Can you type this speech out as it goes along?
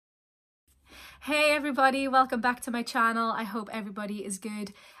Hey everybody, welcome back to my channel. I hope everybody is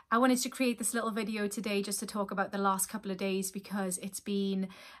good. I wanted to create this little video today just to talk about the last couple of days because it's been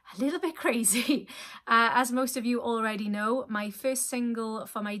a little bit crazy. As most of you already know, my first single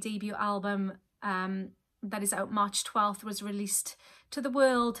for my debut album that is out March 12th was released to the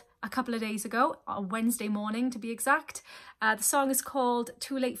world a couple of days ago, on Wednesday morning to be exact. The song is called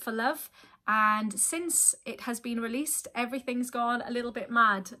Too Late for Love, and since it has been released, everything's gone a little bit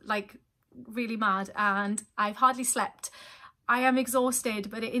mad, like really mad, and I've hardly slept. I am exhausted,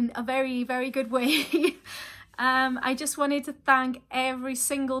 but in a very, very good way. I just wanted to thank every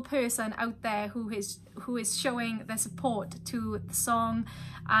single person out there who is showing their support to the song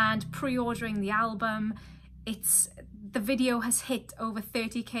and pre-ordering the album. The video has hit over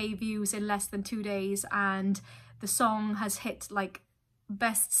 30k views in less than 2 days, and the song has hit like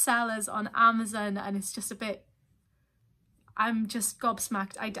bestsellers on Amazon, and it's just a bit, I'm just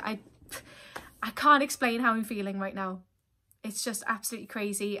gobsmacked. I can't explain how I'm feeling right now. It's just absolutely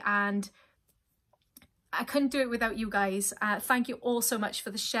crazy, and I couldn't do it without you guys. Thank you all so much for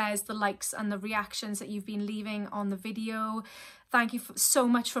the shares, the likes and the reactions that you've been leaving on the video. Thank you so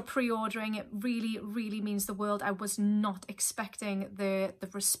much for pre-ordering. It really, really means the world. I was not expecting the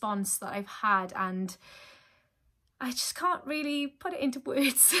response that I've had, and I just can't really put it into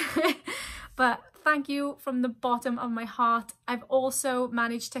words. But thank you from the bottom of my heart. I've also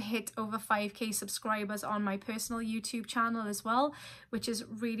managed to hit over 5k subscribers on my personal YouTube channel as well, which is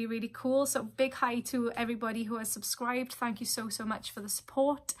really, really cool. So big hi to everybody who has subscribed. Thank you so much for the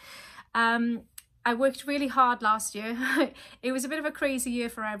support. I worked really hard last year. It was a bit of a crazy year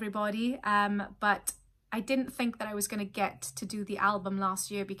for everybody, but I didn't think that I was going to get to do the album last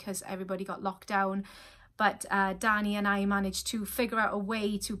year because everybody got locked down. But Danny and I managed to figure out a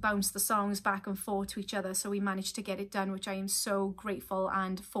way to bounce the songs back and forth to each other. So we managed to get it done, which I am so grateful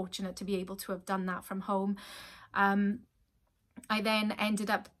and fortunate to be able to have done that from home. I then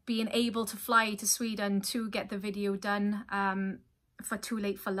ended up being able to fly to Sweden to get the video done for Too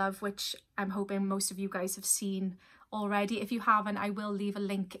Late for Love, which I'm hoping most of you guys have seen already. If you haven't, I will leave a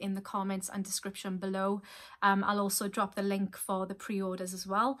link in the comments and description below. I'll also drop the link for the pre-orders as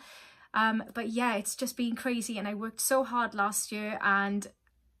well. But yeah, it's just been crazy, and I worked so hard last year, and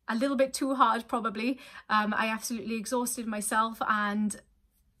a little bit too hard probably. I absolutely exhausted myself, and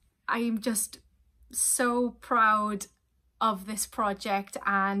I'm just so proud of this project,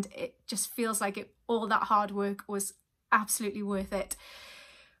 and it just feels like all that hard work was absolutely worth it.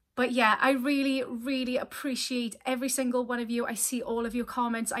 But yeah, I really, really appreciate every single one of you. I see all of your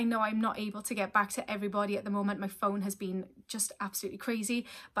comments. I know I'm not able to get back to everybody at the moment. My phone has been just absolutely crazy,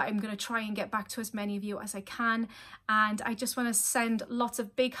 but I'm going to try and get back to as many of you as I can. And I just want to send lots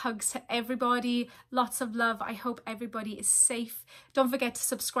of big hugs to everybody. Lots of love. I hope everybody is safe. Don't forget to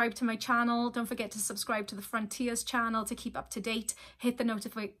subscribe to my channel. Don't forget to subscribe to the Frontiers channel to keep up to date. Hit the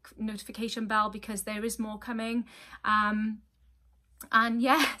notification bell because there is more coming. And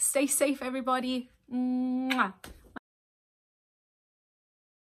yeah, stay safe everybody. Mwah.